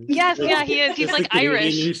second one. yes, Like, yeah, he is. He's just like the Canadian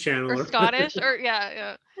Irish news channel. or Scottish or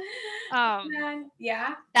yeah. Man,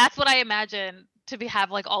 yeah. That's what I imagine to be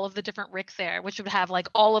have like all of the different Ricks there, which would have like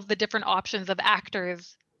all of the different options of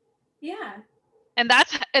actors. Yeah. And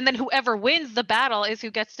then whoever wins the battle is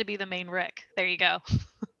who gets to be the main Rick. There you go.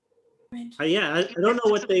 Yeah, I don't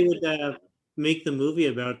know what they would make the movie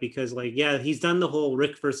about because, like, yeah, he's done the whole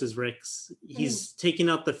Rick versus Ricks. He's taken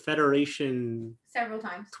out the Federation Several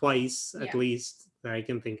times. twice, Yeah. at least, that I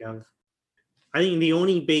can think of. I think the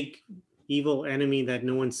only big evil enemy that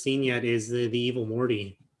no one's seen yet is the evil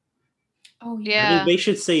Morty. Oh, I Yeah. think they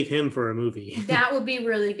should save him for a movie. That would be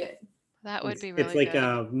really good. That would be really It's like good.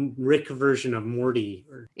 a Rick version of Morty.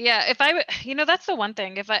 Yeah, if I would, that's the one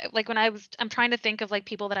thing. If I like when I'm trying to think of like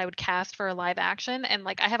people that I would cast for a live action, and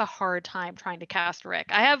like I have a hard time trying to cast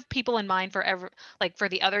Rick. I have people in mind for for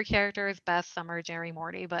the other characters, Beth, Summer, Jerry,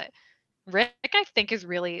 Morty, but Rick I think is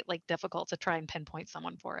really like difficult to try and pinpoint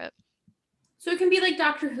someone for it. So it can be like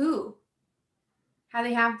Doctor Who. How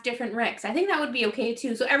they have different Ricks. I think that would be okay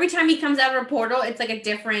too. So every time he comes out of a portal, it's like a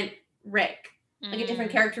different Rick. Like a different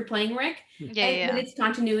character playing Rick. Yeah. With its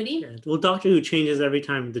continuity. Yeah. Well, Doctor Who changes every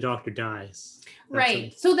time the Doctor dies.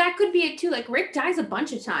 Right. So that could be it too. Like Rick dies a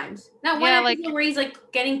bunch of times. That one episode where he's like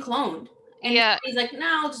getting cloned. And he's like, no,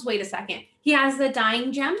 I'll just wait a second. He has the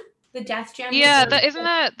dying gem, the death gem. Yeah,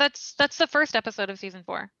 that's the first episode of season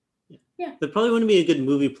 4. Yeah. That probably wouldn't be a good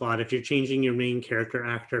movie plot if you're changing your main character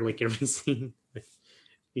actor like every scene. It'd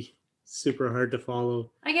be super hard to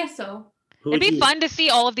follow. I guess so. It'd be fun to see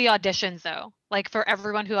all of the auditions though. Like for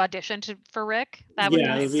everyone who auditioned for Rick. That would be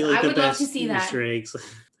it'd be like I the would love best to see that. Easter eggs.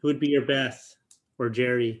 Who would be your Beth or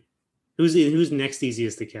Jerry? Who's next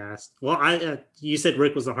easiest to cast? Well, you said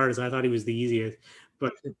Rick was the hardest. I thought he was the easiest.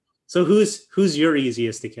 But so who's your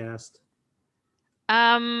easiest to cast?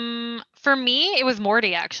 For me, it was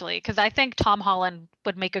Morty actually, because I think Tom Holland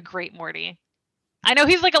would make a great Morty. I know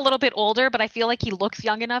he's like a little bit older, but I feel like he looks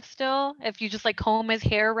young enough still. If you just like comb his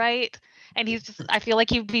hair right, and I feel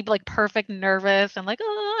like he'd be like perfect nervous and like,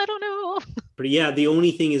 oh, I don't know. But yeah, the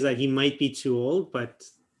only thing is that he might be too old, but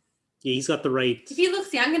yeah, he's got the right. If he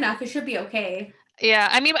looks young enough, it should be okay. Yeah,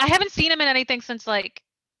 I mean, I haven't seen him in anything since like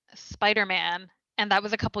Spider-Man, and that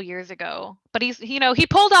was a couple years ago. But he's, he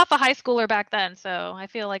pulled off a high schooler back then, so I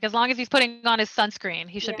feel like as long as he's putting on his sunscreen,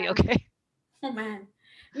 he should be okay. Oh man,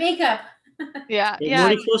 makeup. Yeah.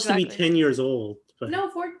 Morty's supposed to be 10 years old. But... No,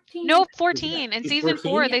 14. No, 14. In season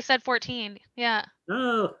 14? 4, they said 14. Yeah.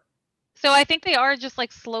 Oh. So I think they are just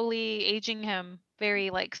like slowly aging him very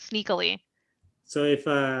like sneakily. So if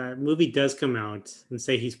a movie does come out and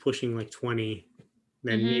say he's pushing like 20,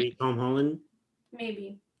 then maybe Tom Holland?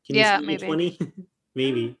 Maybe. Can you see maybe. 20?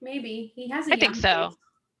 Maybe. Maybe. He has a I think so. face.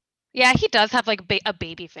 Yeah, he does have like a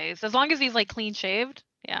baby face. As long as he's like clean shaved.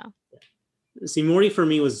 Yeah. See, Morty for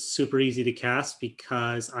me was super easy to cast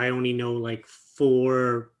because I only know like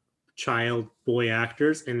 4 child boy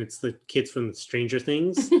actors, and it's the kids from Stranger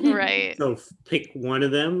Things. Right. So pick one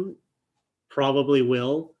of them. Probably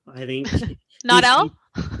Will, I think. Not Elle?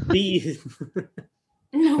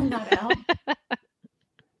 No, not Elle.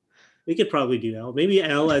 We could probably do Elle. Maybe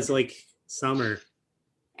Elle as like Summer.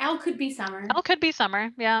 Elle could be Summer. Elle could be Summer,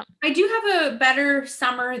 yeah. I do have a better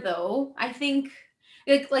Summer though. I think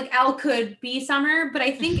like Elle could be Summer, but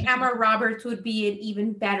I think Emma Roberts would be an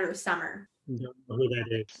even better Summer. I don't know who that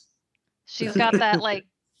is. She's got that like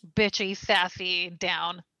bitchy, sassy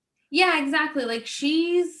down. Yeah, exactly. Like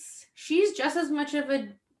she's just as much of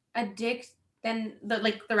a dick than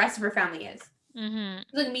the rest of her family is. Mm-hmm.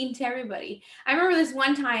 She's like mean to everybody. I remember this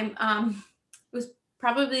one time, it was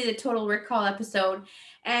probably the Total Recall episode,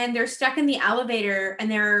 and they're stuck in the elevator, and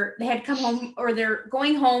they had come home, or they're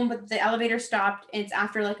going home, but the elevator stopped, and it's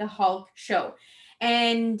after like a Hulk show,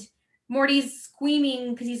 and Morty's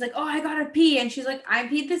screaming because he's like, oh, I gotta pee, and she's like, I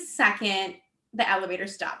peed the second the elevator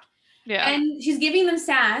stopped. Yeah. And she's giving them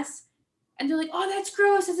sass, and they're like, oh, that's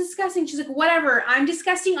gross, that's disgusting. She's like, whatever, I'm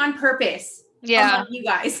disgusting on purpose. Yeah. You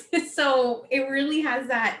guys. So it really has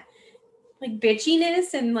that like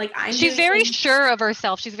bitchiness, and like she's very sure of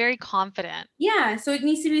herself. She's very confident. Yeah. So it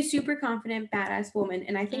needs to be a super confident, badass woman.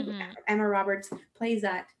 And I think Emma Roberts plays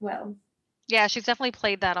that well. Yeah, she's definitely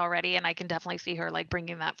played that already, and I can definitely see her like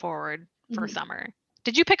bringing that forward for Summer.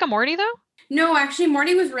 Did you pick a Morty though? No, actually,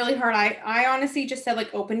 Morty was really hard. I honestly just said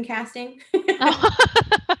like open casting. Oh.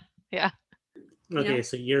 Yeah. Okay, know?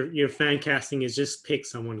 so your fan casting is just pick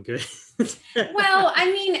someone good. Well,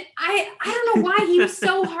 I mean, I don't know why he was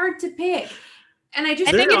so hard to pick, and I just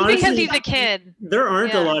I think There it's because honestly- he's a kid. There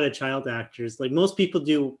aren't Yeah. a lot of child actors. Like most people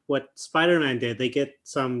do what Spider-Man did. They get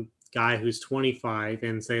some guy who's 25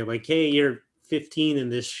 and say like, "Hey, you're 15 in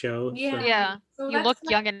this show." Yeah. So- Yeah. So You that's look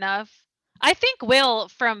not- young enough. I think Will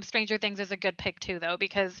from Stranger Things is a good pick too, though,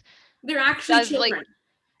 because They're actually does, like, children.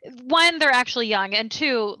 one, they're actually young, and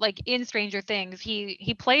two, like in Stranger Things,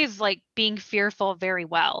 he plays like being fearful very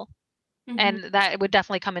well, and that would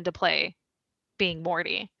definitely come into play being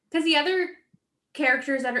Morty. Because the other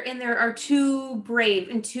characters that are in there are too brave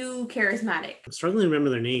and too charismatic. I'm struggling to remember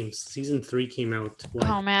their names. Season 3 came out. What,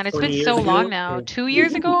 Oh man, it's 20 been years so long ago? now. Or 2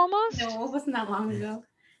 years ago almost. No, it wasn't that long ago.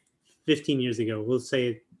 15 years ago. We'll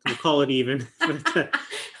call it even.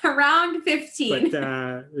 Around 15. But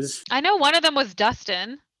it was, I know one of them was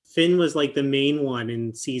Dustin. Finn was like the main one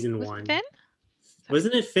in season Was 1. it Finn?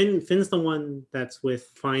 Wasn't it Finn? Finn's the one that's with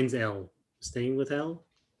finds Elle, staying with Elle,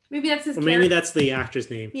 Maybe that's his or maybe character. that's the actor's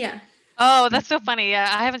name. Yeah. Oh, that's so funny. Yeah,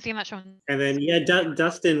 I haven't seen that show. And then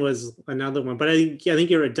Dustin was another one, but I think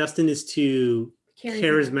you're right. Dustin is too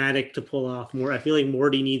charismatic to pull off more. I feel like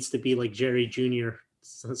Morty needs to be like Jerry Jr.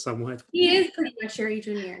 somewhat. He is pretty much Sherry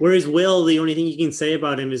Jr. Whereas Will, the only thing you can say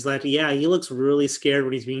about him is that he looks really scared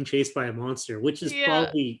when he's being chased by a monster, which is Yeah.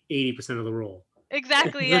 probably 80% of the role.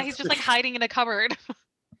 Exactly. Yeah, he's just like hiding in a cupboard.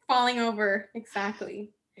 Falling over.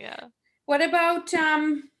 Exactly. Yeah. What about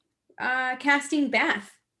casting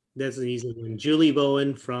Beth? That's an easy one. Julie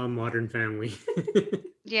Bowen from Modern Family.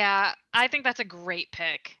 Yeah, I think that's a great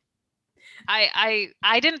pick.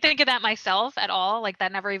 I didn't think of that myself at all. Like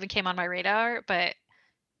that never even came on my radar, but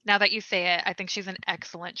now that you say it, I think she's an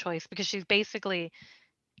excellent choice because she's basically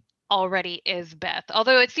already is Beth.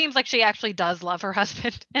 Although it seems like she actually does love her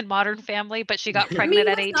husband in Modern Family, but she got pregnant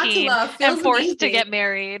at what's not to 18 love? and Feels forced to amazing. get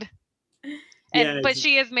married. Yeah, But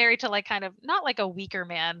she is married to like kind of not like a weaker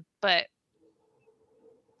man, but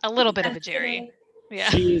a little bit of a Jerry. Yeah.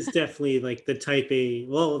 She is definitely like the type A.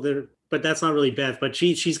 Well, but that's not really Beth. But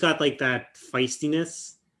she's got like that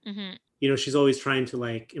feistiness. Hmm. You know, she's always trying to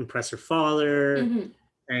like impress her father, Mhm.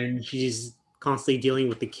 and she's constantly dealing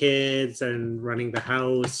with the kids and running the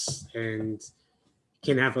house, and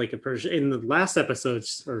can have like in the last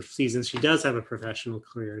episodes or seasons, she does have a professional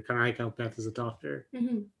career. Kind of like how Beth is a doctor,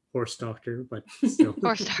 Mhm. horse doctor, but still.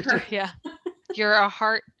 Horse doctor, yeah. You're a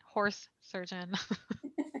horse surgeon.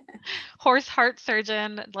 Horse heart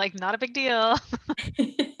surgeon, like not a big deal.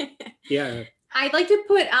 Yeah. I'd like to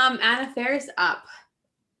put Anna Faris up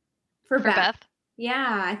for For Beth. Beth.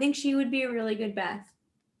 Yeah, I think she would be a really good Beth.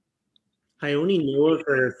 I only know of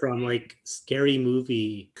her from like Scary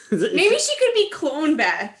Movie. Maybe she could be Clone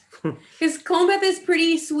Beth. Because Clone Beth is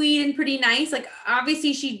pretty sweet and pretty nice. Like,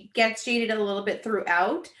 obviously, she gets shaded a little bit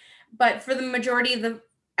throughout. But for the majority of the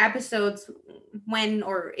episodes, when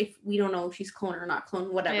or if we don't know if she's clone or not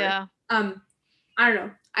clone, whatever. Yeah. I don't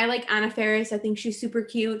know. I like Anna Faris. I think she's super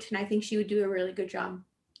cute, and I think she would do a really good job.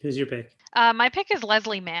 Who's your pick? My pick is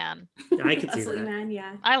Leslie Mann. I could see Leslie that. Mann,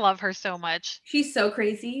 yeah. I love her so much. She's so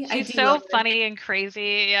crazy. I She's do so love her. funny and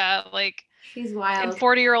crazy. Yeah, like She's in wild.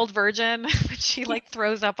 40-Year-Old Virgin, she like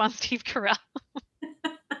throws up on Steve Carell.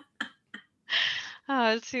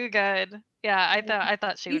 Oh, it's too good. Yeah, I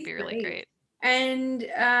thought she would She's be really great. great. And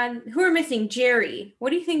who are missing? Jerry.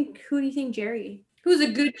 What do you think? Who do you think Jerry? Who's a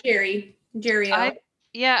good Jerry? Jerry. I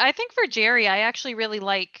think for Jerry, I actually really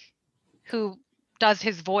like who does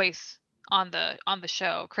his voice on the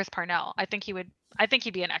show, Chris Parnell. I think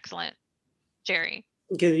he'd be an excellent Jerry.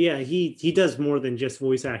 Because he does more than just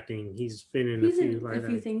voice acting. He's been in He's a few in live a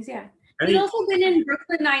few act- things, yeah. I He's think- also been in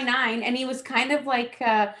Brooklyn Nine-Nine, and he was kind of like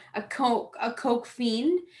a coke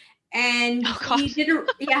fiend, and Oh, God. he did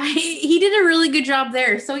a really good job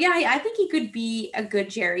there. So yeah, I think he could be a good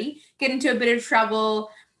Jerry. Get into a bit of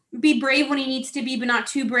trouble, be brave when he needs to be, but not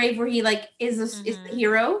too brave where he like is the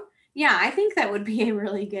hero. Yeah, I think that would be a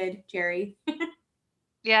really good Jerry.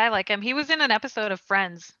 Yeah, I like him. He was in an episode of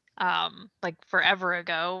Friends, like forever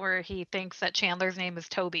ago, where he thinks that Chandler's name is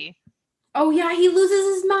Toby. Oh yeah, he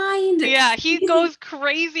loses his mind. Yeah, he goes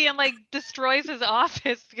crazy and like destroys his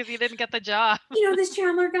office because he didn't get the job. You know this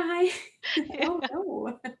Chandler guy? Oh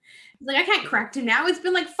no. He's like, I can't correct him now. It's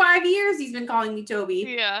been like 5 years he's been calling me Toby.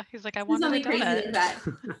 Yeah, he's like, I There's wanted a something crazy like donut.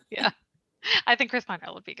 that. Yeah, I think Chris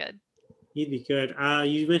Parnell would be good. He'd be good.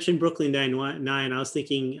 You mentioned Brooklyn Nine. I was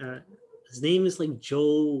thinking his name is like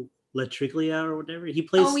Joe Latriglia or whatever. He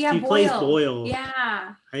plays. Oh yeah, he Boyle. plays Boyle.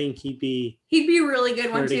 Yeah. I think he'd be He'd be a really good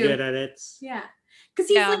one pretty too. good at it. Yeah.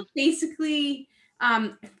 because he's like basically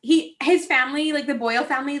his family, like the Boyle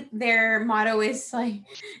family, their motto is like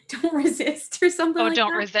don't resist or something.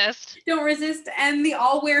 Don't resist. Don't resist. And they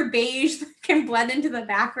all wear beige, can blend into the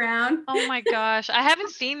background. Oh my gosh. I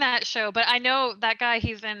haven't seen that show, but I know that guy,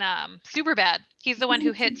 he's in Superbad. He's the one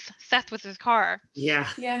who hits Seth with his car. Yeah.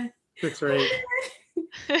 Yeah. That's right.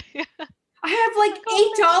 I have like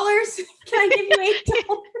 $8. Can I give you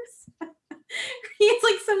 $8? He has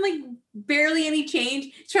like some like barely any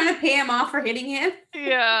change. He's trying to pay him off for hitting him.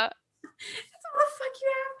 Yeah. That's all the fuck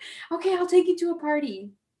you have. Okay, I'll take you to a party.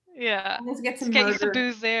 Yeah. Let's get some you some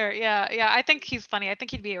booze there. Yeah. I think he's funny. I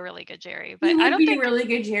think he'd be a really good Jerry. But I don't think a really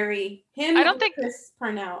good Jerry. I don't think Chris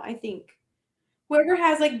Parnell. I think whoever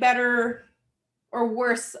has like better or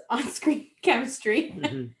worse on-screen chemistry.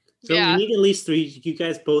 Mm-hmm. So we need at least 3. You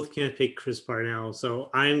guys both can't pick Chris Parnell.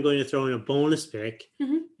 So I'm going to throw in a bonus pick,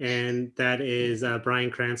 and that is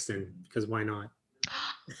Bryan Cranston, because why not?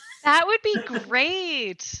 That would be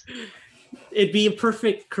great. It'd be a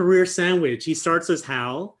perfect career sandwich. He starts as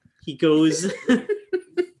Hal. He goes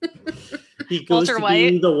Walter to White.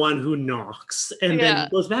 being the one who knocks, and then he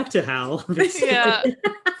goes back to Hal. Yeah.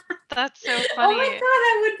 That's so funny. Oh my god,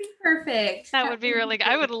 that would be perfect. That would be really good.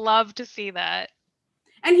 I would love to see that.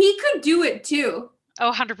 And he could do it too.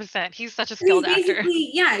 Oh, 100%. He's such a skilled actor.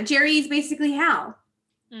 Yeah, Jerry's basically Hal.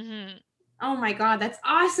 Mm-hmm. Oh my god, that's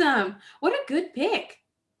awesome. What a good pick.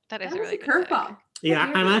 That is a really good curveball. Yeah,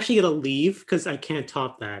 I'm actually going to leave because I can't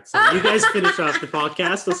top that. So you guys finish off the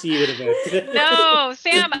podcast. I'll see you in a bit. No,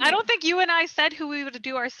 Sam, I don't think you and I said who we would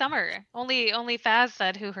do our summer. Only Faz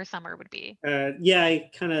said who her summer would be. Yeah,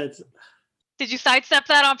 I kind of... Did you sidestep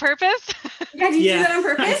that on purpose? Yeah, did you do that on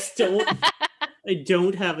purpose? I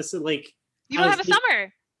don't have a, like... You don't have a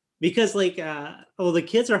summer? Because, like, the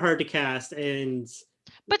kids are hard to cast, and...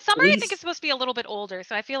 But Summer, I think, is supposed to be a little bit older,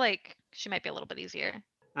 so I feel like she might be a little bit easier.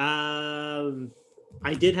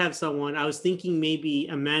 I did have someone. I was thinking maybe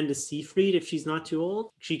Amanda Seyfried, if she's not too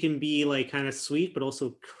old. She can be like kind of sweet, but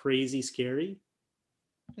also crazy scary.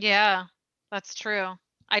 Yeah, that's true.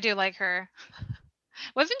 I do like her.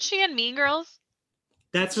 Wasn't she in Mean Girls?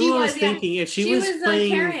 That's what I was thinking. If she was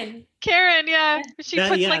playing Karen, yeah. She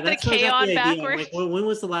puts like the K on backwards. Like, when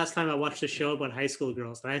was the last time I watched a show about high school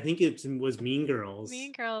girls? And I think it was Mean Girls.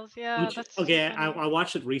 Mean Girls, yeah. I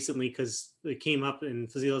watched it recently because it came up and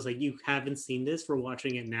Fazila was like, "You haven't seen this? We're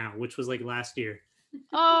watching it now," which was like last year.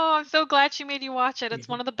 Oh, I'm so glad she made you watch it. It's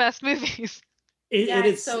one of the best movies.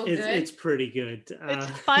 It's pretty good.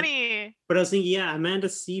 It's funny. But I was thinking, Amanda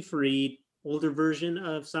Seyfried, older version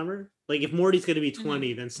of Summer. Like if Morty's going to be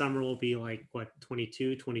 20, then Summer will be like what,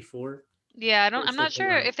 22, 24? Yeah, I'm not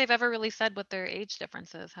sure if they've ever really said what their age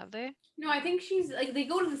difference is, have they? No, I think she's like they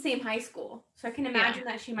go to the same high school. So I can imagine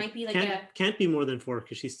that she might be like can't be more than 4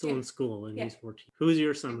 because she's still in school and he's 14. Who's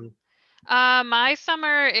your Summer? My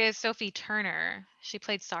Summer is Sophie Turner. She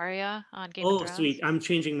played Saria on Game of Thrones. Oh, sweet. I'm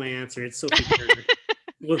changing my answer. It's Sophie Turner.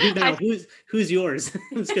 Well, who's yours?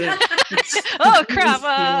 I'm just gonna. Oh crap!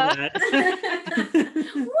 Why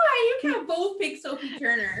you can't both pick Sophie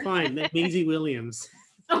Turner? Fine, Maisie Williams.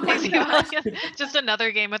 Oh my Williams. Just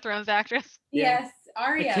another Game of Thrones actress. Yes,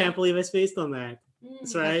 Arya. I can't believe I spaced on that.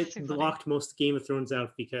 So I so blocked most Game of Thrones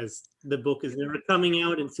out because the book is never coming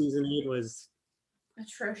out, and season 8 was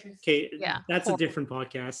atrocious. Okay, that's a different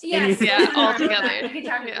podcast. Yes, altogether. We could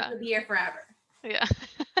talk about the year forever. Yeah.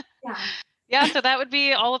 Yeah. Yeah, so that would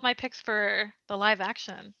be all of my picks for the live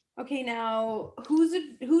action. Okay, now who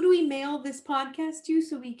do we mail this podcast to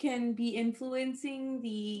so we can be influencing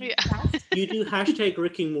the cast? You do hashtag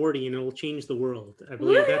Rick and Morty and it'll change the world. I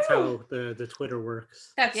believe that's how the Twitter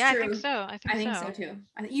works. That's true. I think so. I think so too.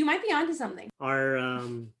 You might be onto something. Our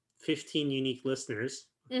 15 unique listeners,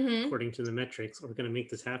 according to the metrics, are going to make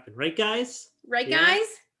this happen. Right, guys? Right,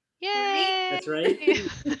 guys? Yay! That's right.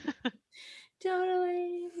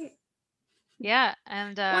 Totally. Yeah,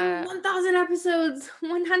 and 1,000 episodes,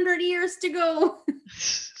 100 years to go.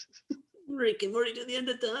 Rick and Morty to the end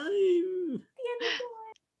of time.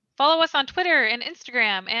 Follow us on Twitter and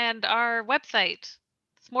Instagram and our website,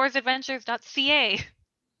 s'moresadventures.ca.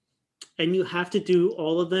 And you have to do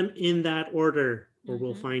all of them in that order, or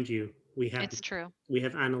we'll find you. It's true. We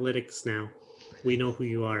have analytics now. We know who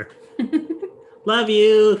you are. Love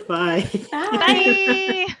you. Bye.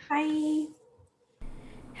 Bye. Bye.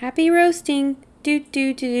 Happy roasting. Do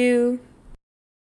do do do.